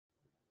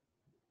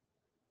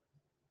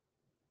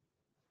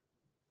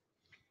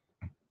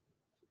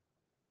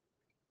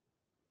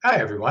Hi,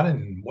 everyone,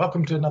 and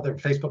welcome to another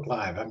Facebook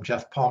Live. I'm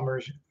Geoff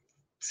Palmer,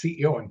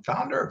 CEO and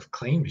founder of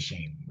Clean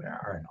Machine. We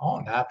are an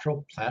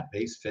all-natural,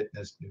 plant-based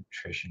fitness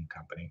nutrition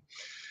company.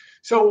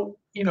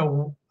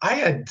 I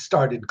had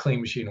started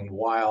Clean Machine a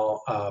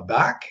while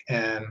back,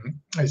 and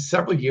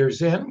several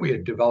years in, we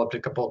had developed a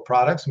couple of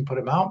products and put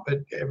them out, but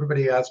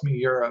everybody asked me,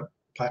 you're a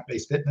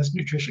plant-based fitness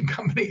nutrition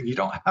company, and you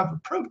don't have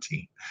a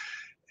protein.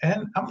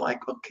 And I'm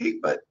like, okay,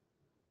 but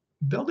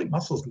building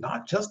muscle is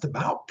not just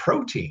about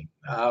protein.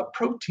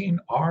 Protein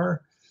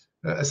are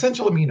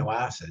essential amino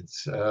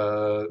acids,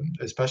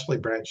 especially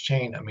branched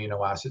chain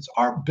amino acids,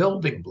 are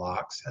building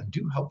blocks and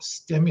do help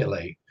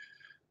stimulate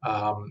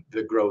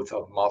the growth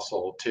of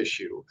muscle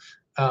tissue.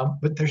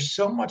 But there's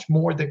so much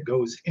more that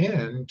goes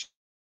into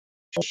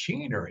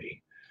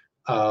machinery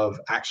of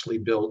actually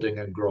building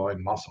and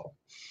growing muscle.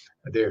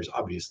 There's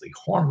obviously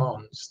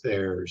hormones,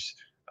 there's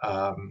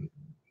um,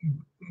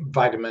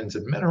 vitamins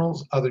and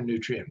minerals, other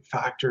nutrient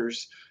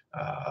factors,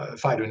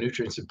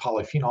 phytonutrients and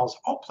polyphenols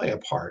all play a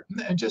part.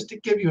 And just to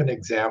give you an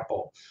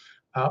example,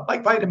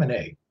 like vitamin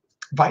A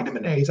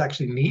is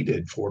actually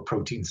needed for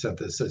protein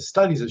synthesis.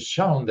 Studies have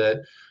shown that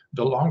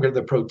the longer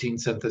the protein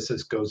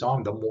synthesis goes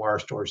on, the more our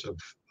stores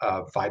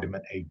of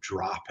vitamin A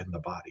drop in the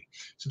body.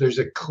 So there's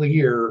a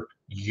clear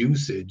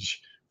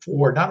usage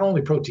for not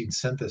only protein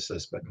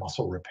synthesis, but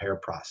muscle repair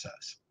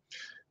process.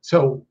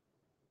 So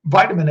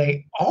vitamin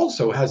A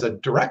also has a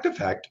direct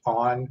effect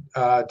on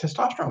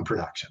testosterone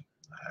production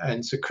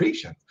and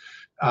secretion.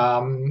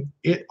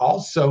 It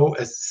also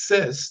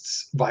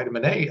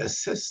vitamin A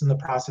assists in the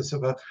process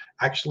of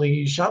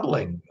actually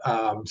shuttling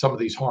some of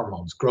these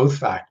hormones, growth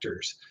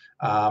factors,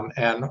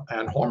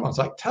 and hormones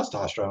like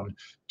testosterone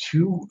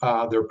to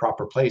their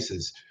proper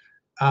places.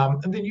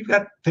 And then you've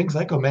got things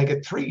like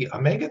omega-3.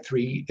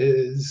 Omega-3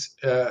 is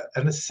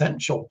an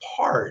essential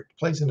part,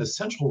 plays an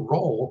essential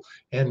role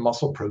in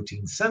muscle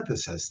protein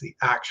synthesis, the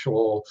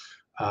actual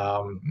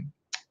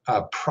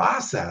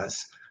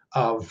process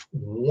of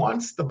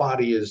once the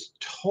body is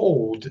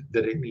told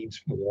that it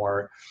needs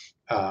more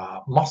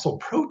muscle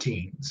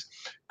proteins,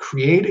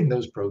 creating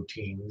those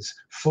proteins,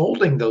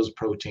 folding those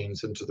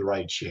proteins into the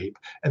right shape,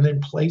 and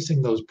then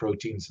placing those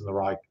proteins in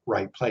the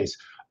right place.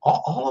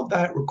 All of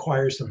that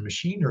requires some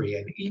machinery,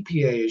 and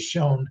EPA is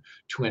shown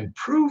to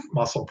improve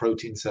muscle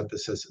protein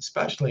synthesis,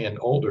 especially in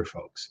older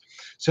folks.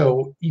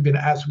 So even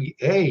as we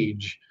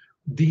age,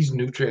 these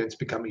nutrients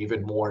become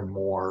even more and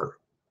more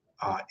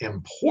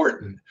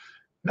important,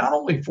 not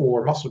only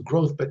for muscle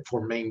growth, but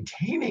for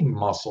maintaining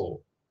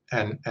muscle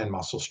and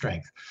muscle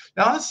strength.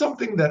 Now, that's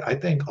something that I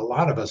think a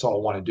lot of us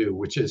all want to do,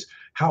 which is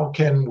how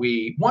can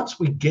we, once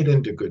we get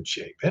into good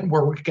shape and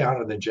we're working out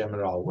in the gym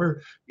and all,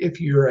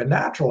 if you're a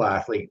natural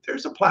athlete,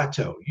 there's a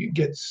plateau. You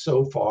get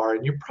so far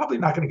and you're probably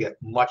not going to get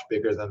much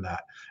bigger than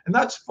that. And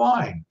that's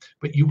fine,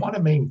 but you want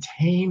to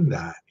maintain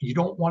that. You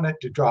don't want it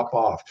to drop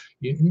off.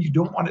 You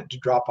don't want it to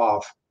drop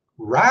off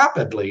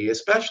rapidly,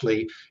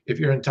 especially if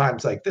you're in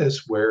times like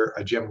this where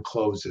a gym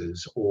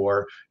closes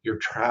or you're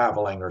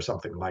traveling or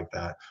something like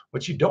that.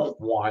 What you don't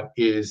want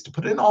is to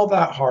put in all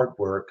that hard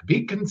work,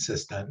 be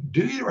consistent,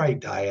 do the right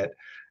diet,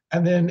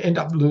 and then end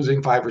up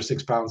losing 5 or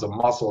 6 pounds of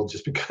muscle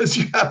just because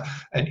you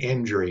have an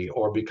injury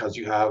or because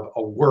you have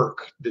a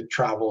work that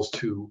travels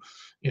to,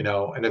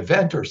 an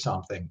event or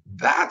something.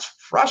 That's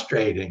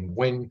frustrating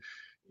when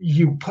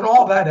you put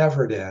all that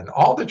effort in,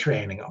 all the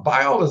training,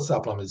 buy all the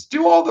supplements,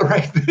 do all the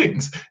right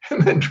things,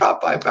 and then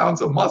drop 5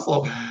 pounds of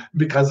muscle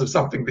because of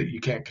something that you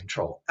can't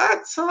control.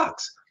 That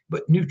sucks.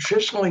 But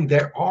nutritionally,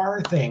 there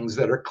are things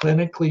that are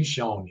clinically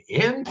shown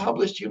in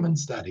published human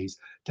studies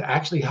to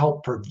actually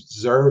help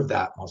preserve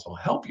that muscle,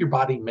 help your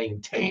body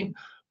maintain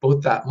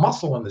both that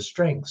muscle and the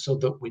strength so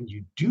that when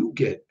you do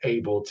get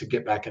able to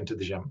get back into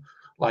the gym,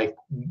 like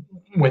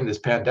when this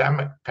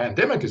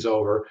pandemic is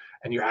over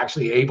and you're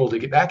actually able to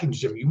get back in the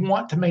gym, you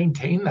want to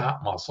maintain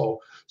that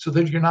muscle so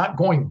that you're not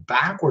going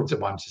backwards a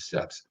bunch of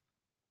steps,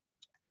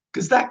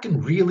 because that can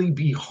really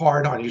be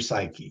hard on your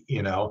psyche.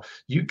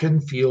 You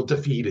can feel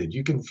defeated.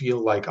 You can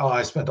feel like, oh,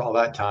 I spent all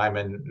that time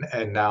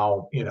and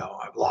now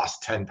I've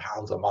lost 10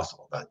 pounds of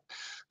muscle.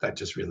 That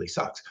just really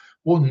sucks.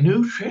 Well,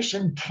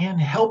 nutrition can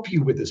help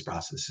you with this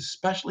process,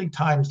 especially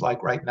times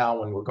like right now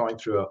when we're going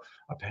through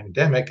a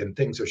pandemic and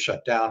things are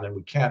shut down and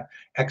we can't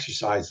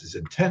exercise as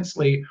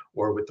intensely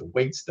or with the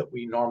weights that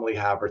we normally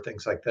have or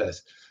things like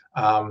this.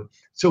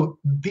 So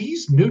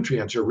these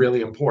nutrients are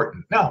really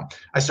important. Now,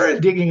 I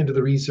started digging into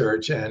the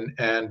research, and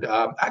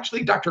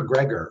actually, Dr.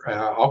 Greger,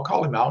 I'll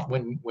call him out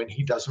when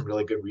he does some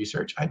really good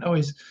research. I know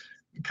he's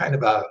kind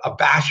of a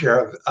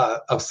basher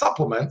of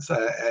supplements,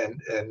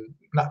 and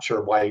not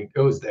sure why he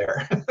goes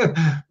there,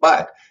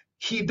 but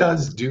he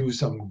does do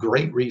some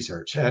great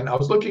research. And I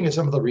was looking at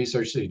some of the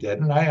research that he did,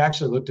 and I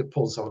actually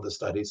pulled some of the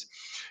studies,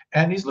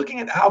 and he's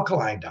looking at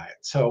alkaline diet.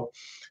 So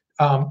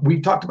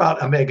we talked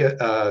about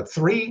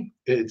omega-3.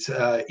 It's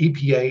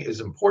EPA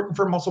is important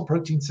for muscle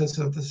protein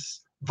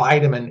synthesis.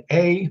 Vitamin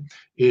A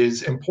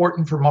is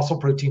important for muscle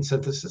protein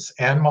synthesis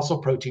and muscle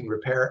protein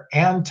repair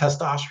and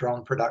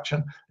testosterone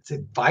production. It's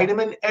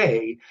vitamin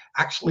A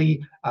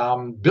actually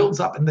builds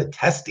up in the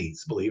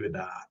testes, believe it or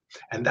not.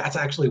 And that's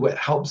actually what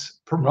helps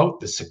promote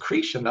the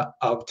secretion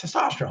of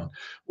testosterone.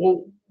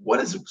 Well,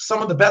 what is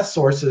some of the best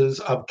sources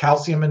of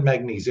calcium and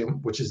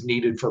magnesium, which is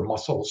needed for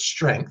muscle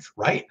strength,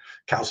 right?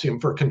 Calcium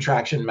for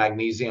contraction,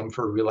 magnesium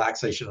for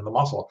relaxation of the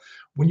muscle.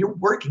 When you're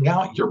working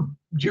out,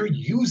 you're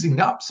using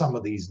up some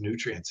of these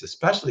nutrients,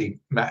 especially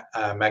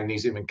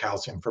magnesium and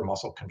calcium for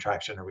muscle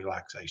contraction and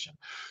relaxation.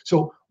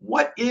 So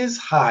what is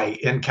high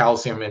in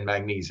calcium and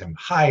magnesium?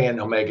 High in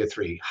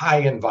omega-3, high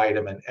in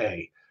vitamin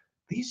A.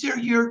 These are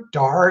your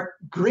dark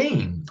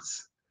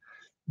greens.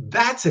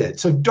 That's it.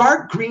 So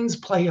dark greens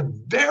play a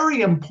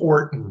very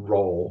important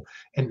role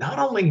in not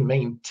only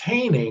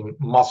maintaining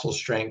muscle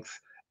strength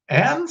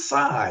and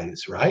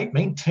size, right?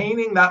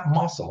 Maintaining that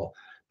muscle,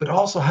 but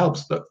also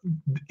helps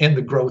in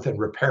the growth and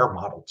repair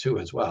model too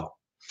as well.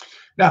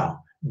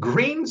 Now,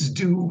 greens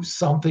do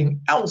something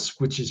else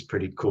which is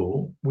pretty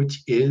cool,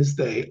 which is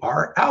they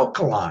are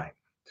alkaline.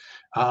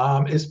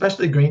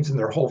 Especially greens in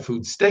their whole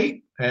food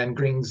state and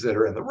greens that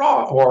are in the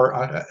raw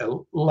or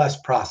less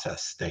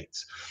processed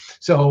states.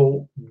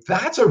 So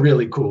that's a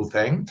really cool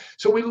thing.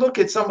 So we look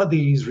at some of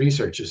these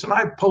researches, and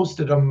I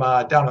posted them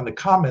down in the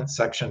comments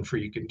section for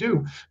you can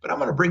do, but I'm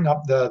going to bring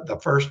up the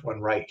first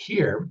one right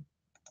here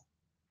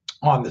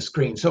on the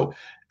screen. So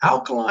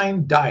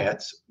alkaline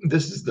diets,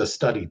 this is the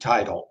study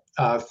title,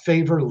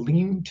 favor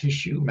lean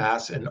tissue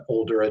mass in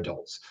older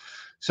adults.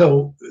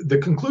 So the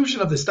conclusion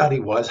of the study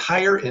was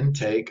higher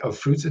intake of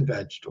fruits and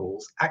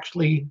vegetables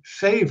actually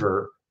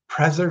favor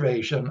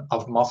preservation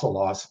of muscle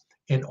loss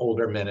in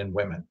older men and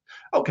women.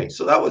 Okay,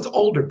 so that was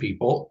older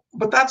people,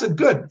 but that's a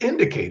good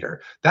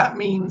indicator. That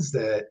means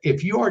that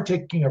if you are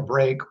taking a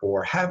break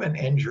or have an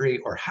injury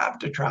or have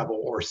to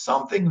travel or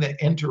something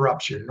that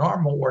interrupts your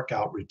normal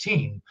workout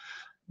routine,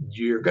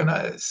 you're going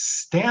to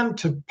stand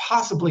to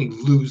possibly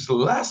lose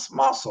less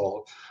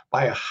muscle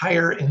by a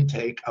higher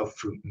intake of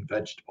fruit and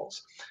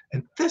vegetables.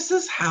 And this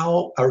is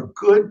how a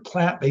good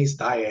plant-based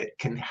diet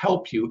can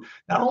help you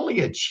not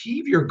only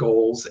achieve your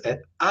goals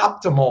at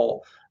optimal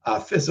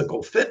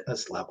physical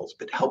fitness levels,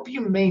 but help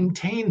you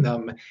maintain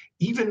them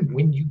even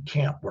when you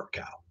can't work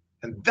out.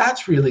 And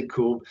that's really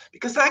cool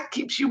because that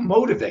keeps you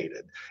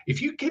motivated.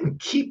 If you can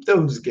keep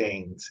those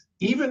gains,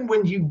 even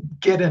when you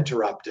get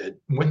interrupted,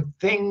 when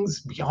things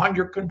beyond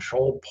your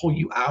control pull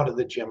you out of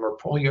the gym or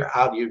pull you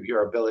out of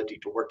your ability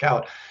to work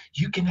out,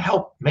 you can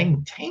help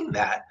maintain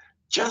that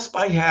just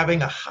by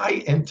having a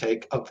high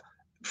intake of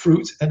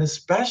fruits and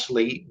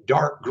especially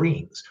dark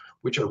greens,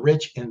 which are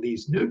rich in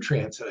these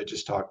nutrients that I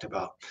just talked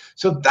about.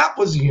 So that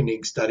was a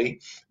unique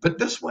study, but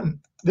this one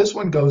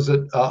goes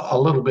a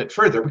little bit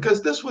further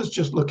because this was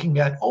just looking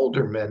at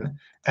older men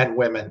and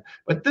women,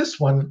 but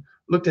this one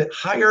looked at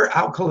higher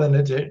alkaline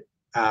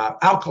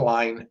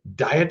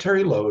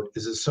dietary load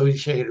is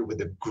associated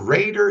with a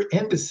greater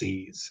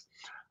indices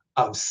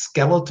of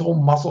skeletal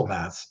muscle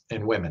mass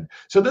in women.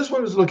 So this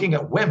one was looking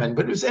at women,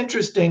 but it was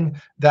interesting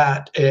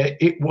that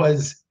it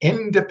was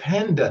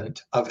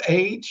independent of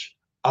age,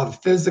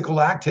 of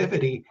physical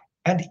activity,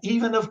 and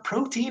even of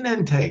protein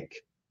intake.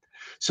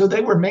 So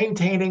they were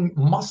maintaining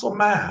muscle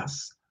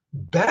mass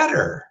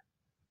better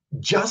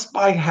just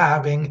by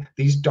having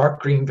these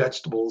dark green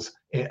vegetables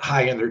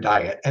high in their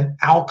diet, an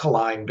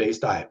alkaline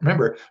based diet.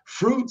 Remember,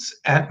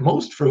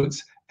 most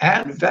fruits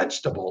and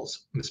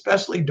vegetables,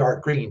 especially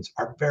dark greens,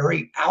 are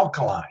very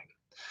alkaline.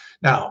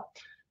 Now,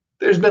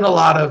 there's been a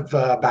lot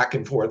of back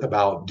and forth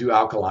about do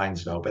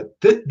alkalines know, but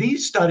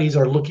these studies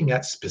are looking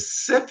at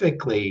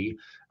specifically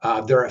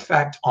their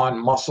effect on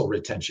muscle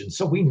retention.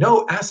 So we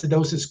know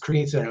acidosis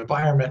creates an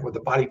environment where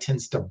the body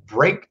tends to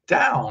break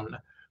down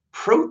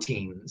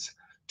proteins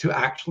to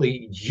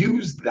actually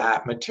use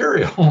that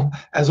material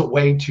as a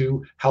way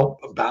to help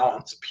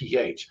balance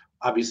pH.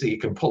 Obviously, you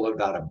can pull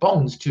it out of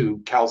bones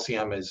too.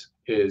 Calcium is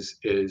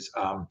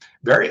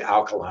very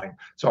alkaline,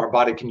 so our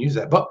body can use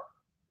that. But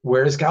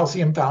where is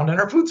calcium found in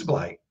our food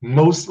supply?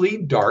 Mostly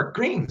dark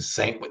greens.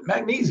 Same with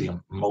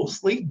magnesium,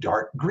 mostly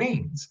dark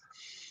greens.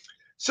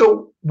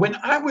 So when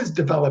I was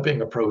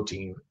developing a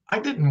protein, I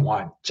didn't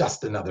want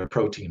just another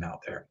protein out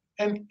there.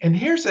 And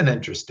here's an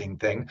interesting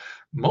thing.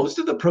 Most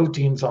of the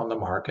proteins on the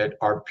market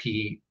are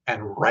pea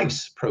and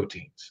rice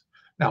proteins.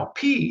 Now,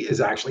 pea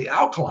is actually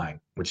alkaline,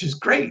 which is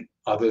great.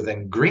 Other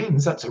than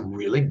greens, that's a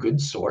really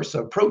good source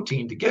of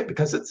protein to get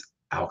because it's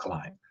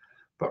alkaline.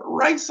 But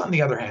rice, on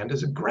the other hand,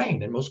 is a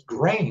grain, and most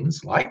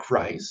grains, like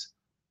rice,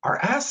 are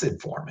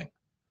acid forming.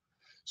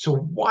 So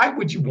why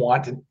would you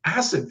want an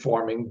acid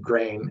forming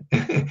grain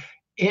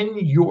in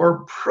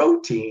your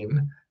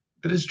protein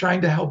that is trying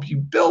to help you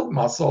build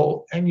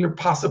muscle, and you're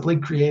possibly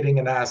creating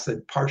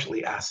an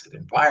partially acid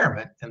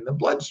environment in the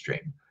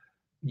bloodstream?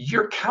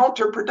 You're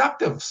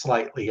counterproductive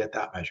slightly at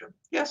that measure.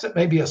 Yes, it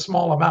may be a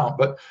small amount,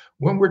 but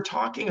when we're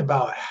talking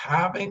about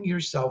having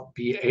yourself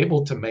be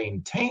able to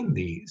maintain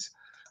these,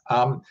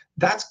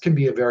 that can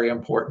be a very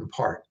important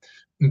part.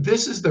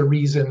 this is the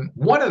reason,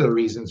 one of the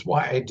reasons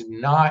why I did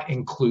not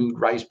include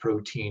rice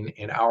protein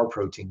in our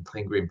protein,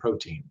 clean grain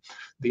protein.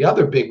 The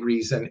other big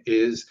reason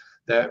is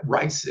that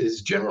rice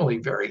is generally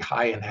very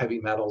high in heavy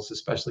metals,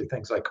 especially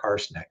things like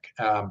arsenic.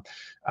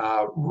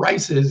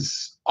 Rice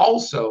is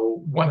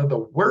also one of the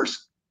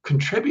worst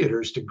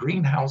contributors to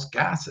greenhouse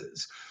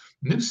gases.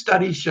 New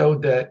studies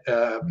showed that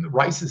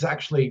rice is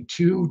actually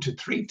 2 to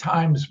 3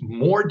 times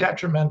more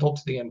detrimental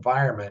to the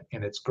environment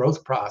in its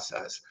growth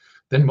process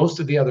than most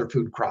of the other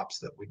food crops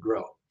that we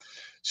grow.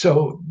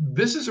 So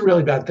this is a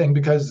really bad thing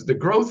because the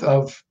growth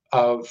of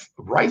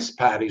rice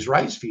paddies,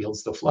 rice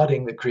fields, the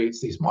flooding that creates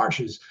these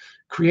marshes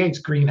creates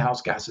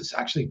greenhouse gases,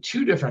 actually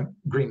 2 different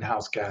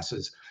greenhouse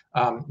gases,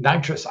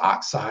 nitrous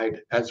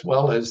oxide, as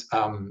well as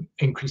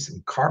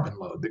increasing carbon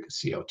load, the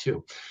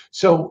CO2.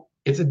 So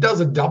it does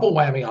a double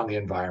whammy on the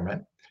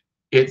environment.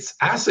 It's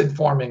acid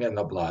forming in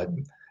the blood,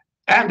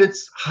 and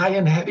it's high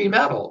in heavy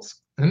metals.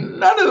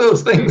 None of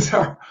those things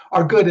are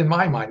good in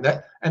my mind.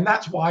 And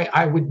that's why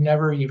I would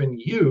never even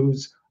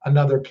use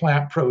another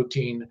plant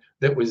protein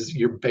that was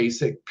your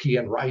basic pea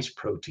and rice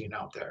protein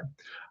out there.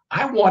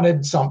 I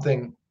wanted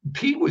something.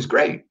 Pea was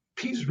great.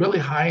 Pea's really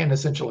high in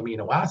essential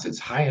amino acids,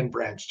 high in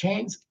branched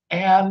chains,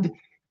 and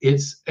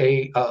it's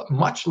a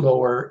much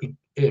lower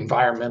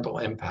environmental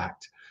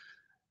impact.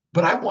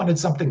 But I wanted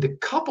something to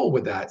couple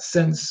with that,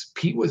 since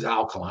pea was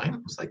alkaline.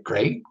 It was like,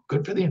 great,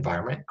 good for the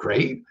environment,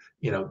 great,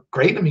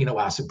 great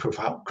amino acid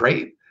profile,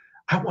 great.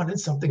 I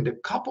wanted something to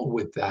couple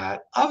with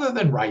that other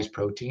than rice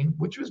protein,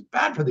 which was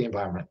bad for the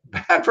environment,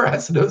 bad for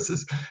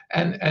acidosis,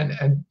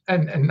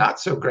 and not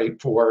so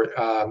great for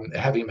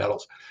heavy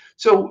metals.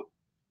 So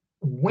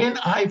when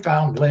I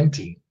found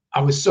lentil, I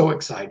was so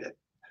excited.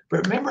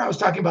 But remember, I was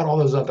talking about all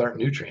those other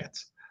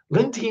nutrients.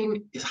 Lentil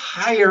is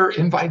higher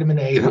in vitamin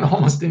A than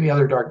almost any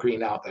other dark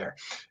green out there.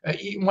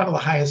 One of the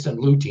highest in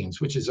luteins,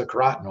 which is a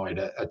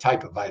carotenoid, a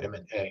type of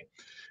vitamin A.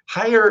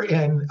 Higher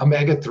in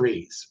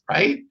omega-3s,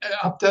 right?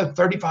 Up to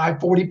 35,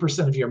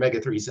 40% of your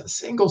omega-3s in a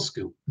single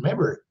scoop.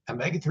 Remember,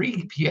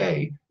 omega-3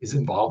 EPA is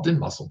involved in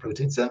muscle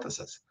protein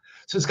synthesis.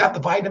 So it's got the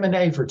vitamin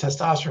A for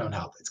testosterone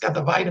health. It's got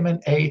the vitamin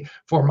A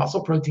for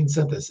muscle protein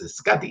synthesis. It's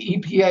got the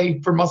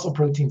EPA for muscle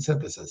protein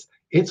synthesis.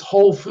 It's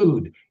whole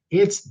food.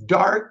 It's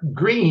dark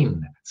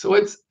green, so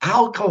it's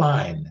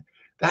alkaline.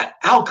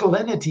 That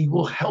alkalinity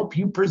will help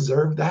you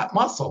preserve that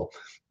muscle.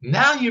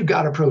 Now you've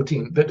got a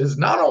protein that is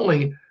not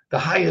only the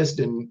highest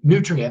in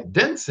nutrient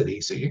density,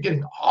 so you're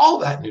getting all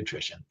that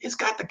nutrition. It's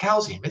got the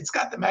calcium, it's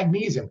got the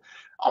magnesium,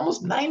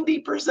 almost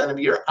 90% of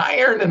your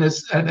iron in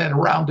a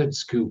rounded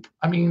scoop.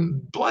 I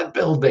mean, blood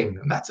building,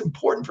 and that's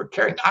important for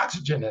carrying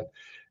oxygen to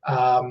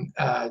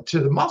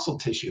the muscle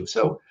tissue.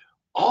 So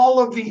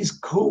all of these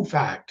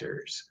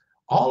cofactors,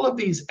 all of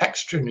these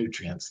extra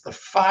nutrients, the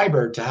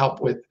fiber to help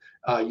with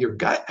your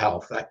gut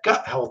health, that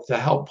gut health to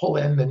help pull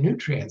in the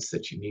nutrients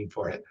that you need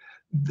for it.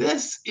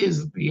 This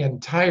is the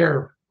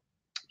entire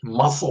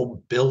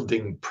muscle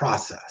building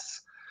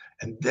process.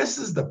 And this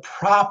is the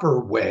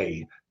proper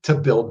way to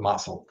build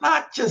muscle,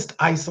 not just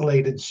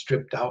isolated,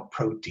 stripped out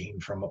protein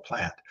from a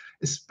plant,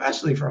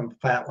 especially from a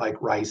plant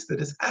like rice that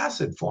is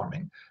acid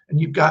forming. And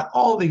you've got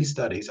all these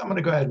studies. I'm going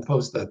to go ahead and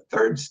post the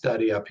third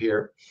study up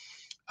here,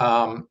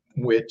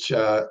 which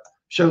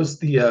shows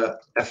the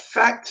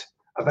effect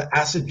of an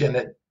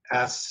acidogenic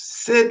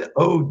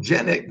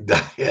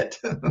diet.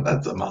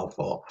 That's a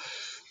mouthful.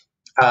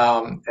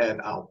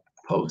 And I'll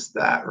post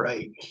that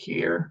right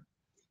here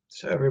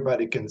so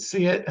everybody can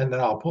see it, and then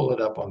I'll pull it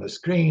up on the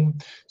screen.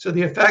 So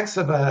the effects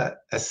of an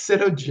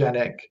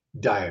acidogenic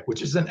diet,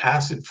 which is an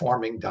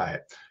acid-forming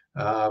diet,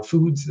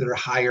 foods that are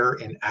higher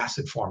in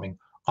acid forming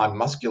on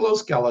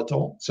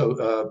musculoskeletal,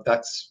 so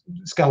that's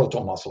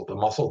skeletal muscle, the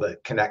muscle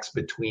that connects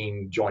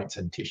between joints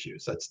and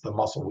tissues. That's the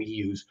muscle we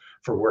use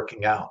for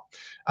working out.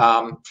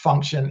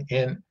 Function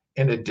in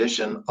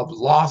addition of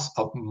loss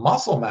of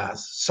muscle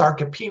mass,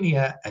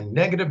 sarcopenia, and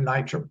negative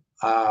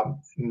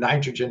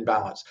nitrogen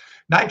balance.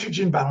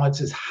 Nitrogen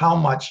balance is how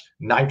much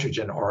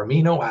nitrogen or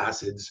amino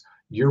acids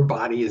your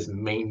body is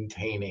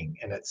maintaining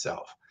in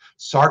itself.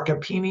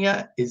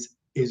 Sarcopenia is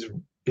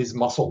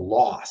muscle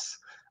loss.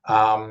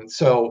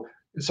 So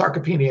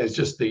sarcopenia is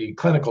just the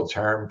clinical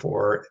term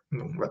for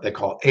what they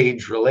call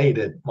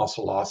age-related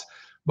muscle loss,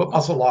 but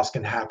muscle loss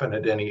can happen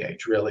at any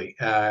age, really.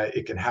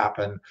 It can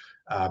happen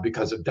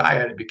because of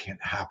diet, it can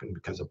happen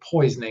because of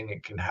poisoning,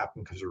 it can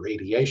happen because of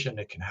radiation,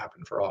 it can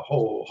happen for a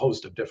whole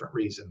host of different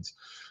reasons.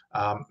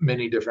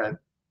 Many different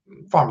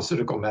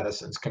pharmaceutical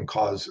medicines can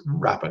cause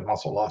rapid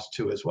muscle loss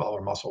too as well,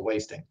 or muscle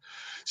wasting.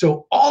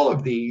 So all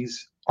of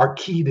these are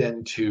keyed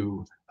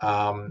into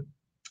the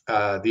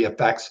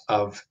effects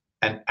of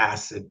an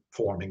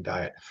acid-forming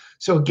diet.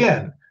 So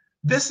again,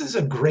 this is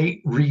a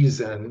great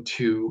reason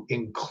to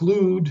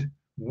include,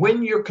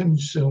 when you're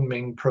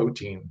consuming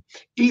protein,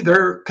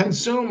 either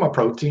consume a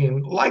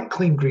protein like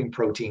clean green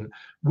protein,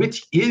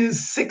 which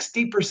is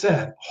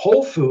 60%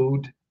 whole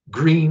food,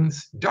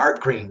 greens,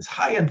 dark greens,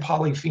 high in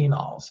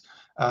polyphenols.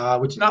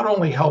 which not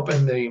only help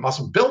in the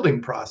muscle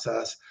building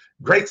process,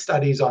 great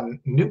studies on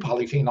new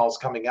polyphenols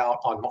coming out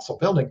on muscle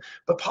building,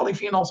 but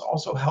polyphenols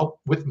also help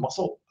with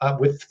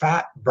with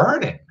fat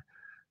burning.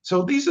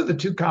 So these are the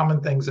two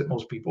common things that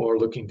most people are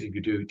looking to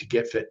do to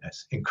get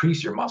fitness: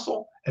 increase your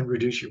muscle and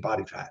reduce your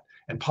body fat.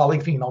 And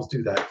polyphenols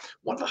do that.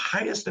 One of the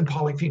highest in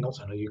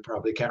polyphenols, I know you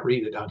probably can't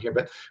read it down here,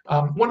 but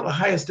one of the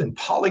highest in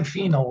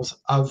polyphenols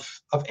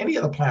of any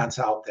of the plants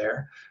out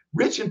there,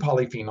 rich in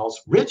polyphenols,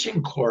 rich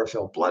in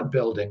chlorophyll, blood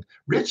building,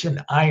 rich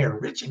in iron,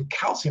 rich in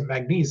calcium,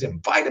 magnesium,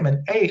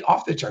 vitamin A,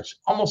 off the charts,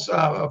 almost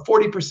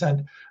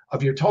 40%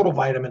 of your total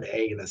vitamin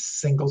A in a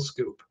single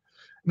scoop.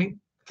 I mean,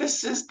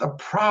 this is the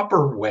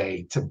proper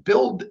way to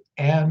build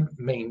and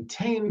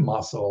maintain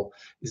muscle,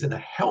 is in a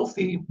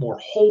healthy, more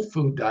whole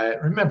food diet.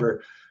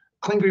 Remember,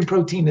 clean green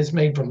protein is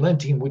made from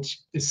lentin, which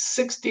is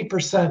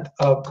 60%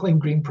 of clean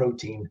green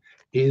protein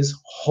is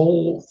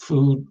whole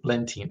food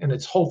lentin, and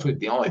it's whole food.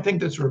 The only thing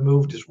that's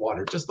removed is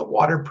water, just the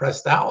water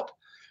pressed out,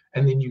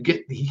 and then you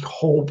get the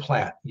whole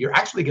plant. You're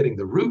actually getting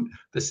the root,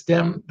 the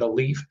stem, the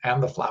leaf,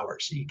 and the flower.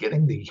 So you're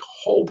getting the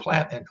whole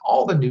plant and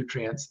all the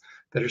nutrients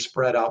that are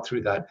spread out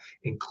through that,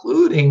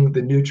 including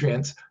the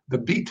nutrients, the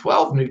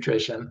B12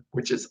 nutrition,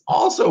 which is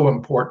also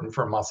important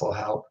for muscle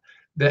health,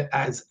 that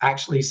is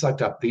actually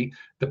sucked up. The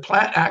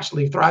plant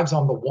actually thrives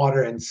on the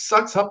water and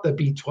sucks up the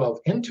B12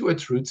 into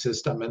its root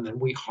system. And then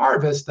we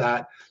harvest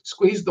that,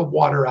 squeeze the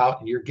water out,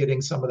 and you're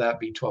getting some of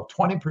that B12,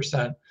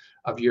 20%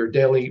 of your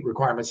daily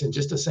requirements in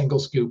just a single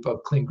scoop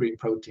of clean green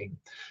protein.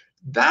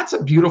 That's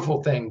a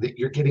beautiful thing, that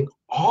you're getting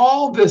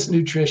all this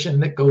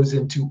nutrition that goes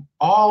into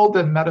all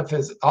the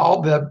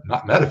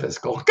not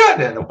metaphysical,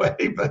 kind of in a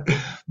way, but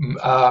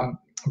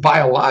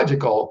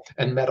biological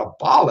and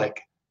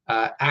metabolic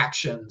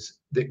actions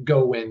that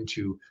go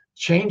into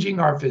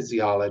changing our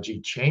physiology,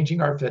 changing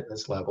our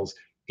fitness levels,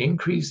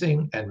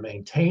 increasing and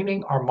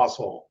maintaining our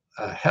muscle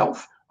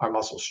health, our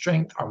muscle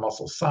strength, our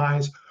muscle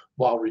size,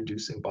 while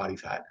reducing body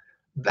fat.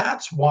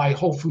 That's why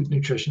whole food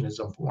nutrition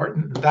is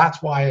important.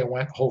 That's why I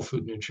went whole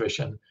food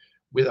nutrition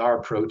with our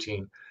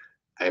protein.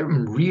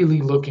 I'm really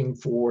looking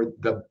for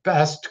the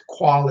best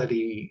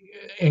quality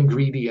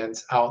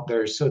ingredients out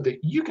there so that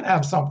you can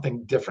have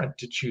something different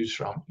to choose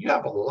from. You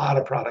have a lot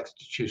of products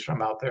to choose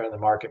from out there in the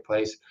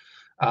marketplace.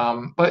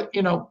 But,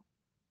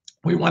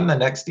 we won the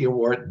Nexty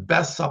Award,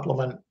 Best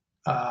Supplement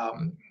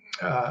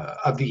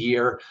of the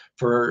Year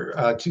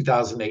for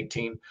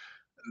 2018.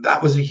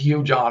 That was a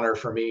huge honor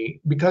for me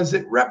because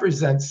it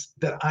represents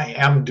that I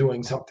am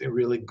doing something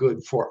really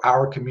good for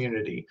our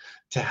community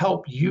to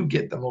help you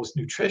get the most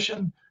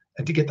nutrition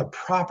and to get the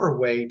proper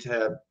way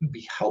to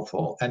be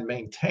healthful and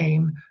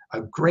maintain a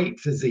great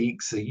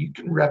physique so you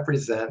can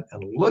represent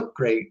and look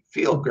great,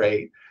 feel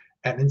great,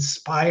 and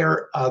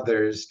inspire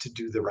others to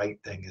do the right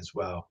thing as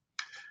well.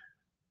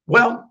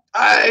 Well,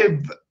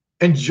 I've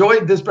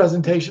enjoyed this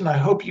presentation. I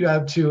hope you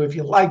have too. If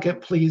you like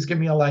it, please give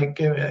me a like,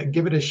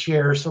 give it a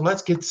share. So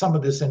let's get some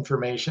of this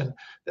information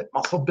that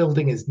muscle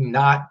building is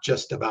not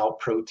just about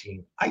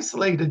protein.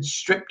 Isolated,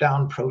 stripped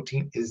down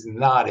protein is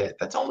not it.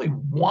 That's only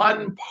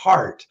one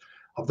part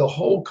of the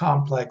whole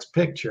complex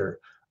picture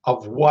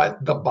of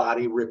what the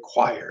body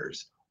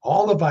requires.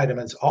 All the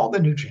vitamins, all the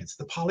nutrients,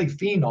 the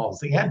polyphenols,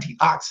 the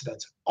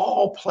antioxidants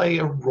all play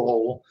a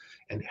role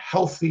in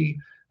healthy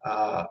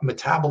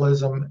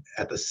metabolism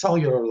at the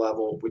cellular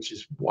level, which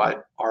is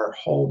what our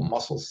whole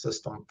muscle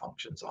system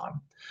functions on.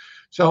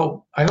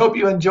 So I hope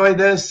you enjoy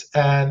this.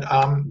 And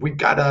we've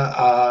got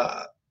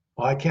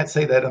well, I can't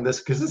say that on this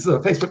because this is a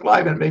Facebook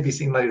Live and it may be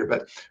seen later,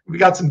 but we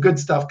got some good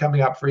stuff coming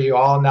up for you.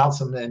 I'll announce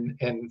them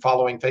in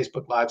following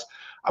Facebook Lives.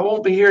 I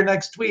won't be here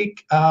next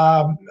week.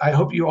 I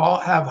hope you all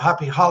have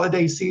happy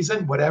holiday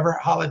season, whatever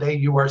holiday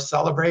you are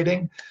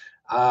celebrating.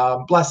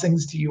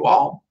 Blessings to you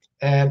all.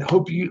 And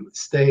hope you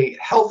stay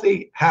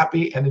healthy,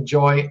 happy, and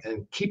enjoy,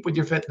 and keep with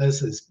your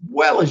fitness as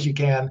well as you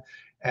can.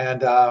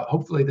 And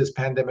hopefully this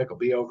pandemic will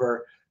be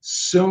over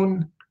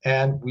soon,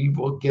 and we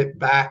will get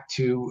back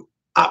to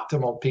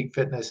optimal peak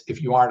fitness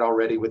if you aren't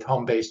already, with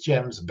home-based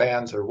gyms,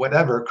 bands, or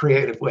whatever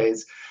creative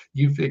ways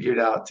you figured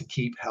out to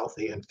keep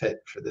healthy and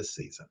fit for this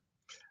season.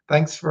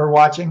 Thanks for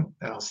watching,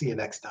 and I'll see you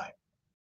next time.